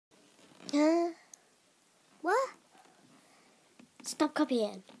Stop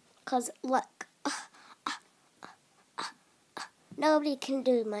copying. Because, look. Nobody can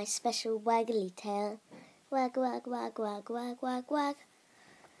do my special waggly tail. Wag, wag, wag, wag, wag, wag, wag.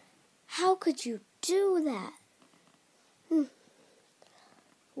 How could you do that?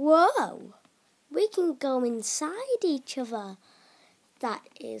 Whoa! We can go inside each other. That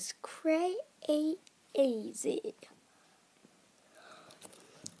is crazy.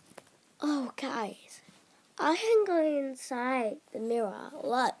 Oh, guys. I can go inside the mirror.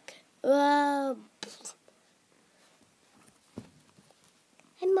 Look. Whoa.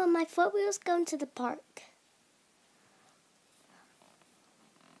 Hey, Mom, I thought we was going to the park.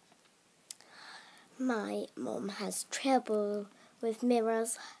 My mom has trouble with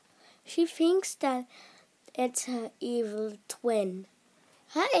mirrors. She thinks that it's her evil twin.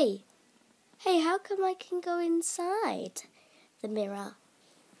 Hey, how come I can go inside the mirror?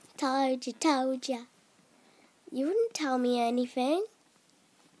 Told ya. You wouldn't tell me anything.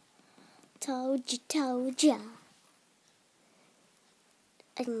 Told ya.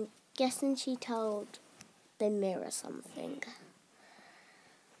 I'm guessing she told the mirror something.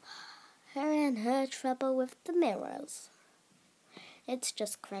 Her and her trouble with the mirrors. It's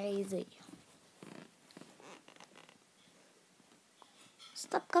just crazy.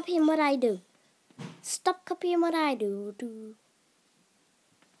 Stop copying what I do. Stop copying what I do.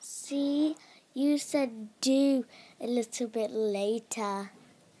 See, you said do a little bit later.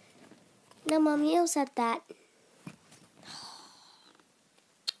 No, Mom, you said that.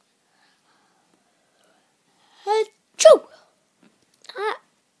 Achoo!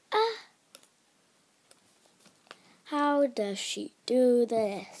 How does she do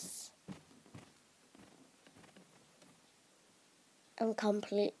this? I'm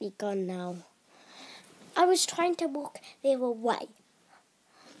completely gone now. I was trying to walk the other way.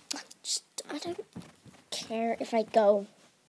 I don't care if I go.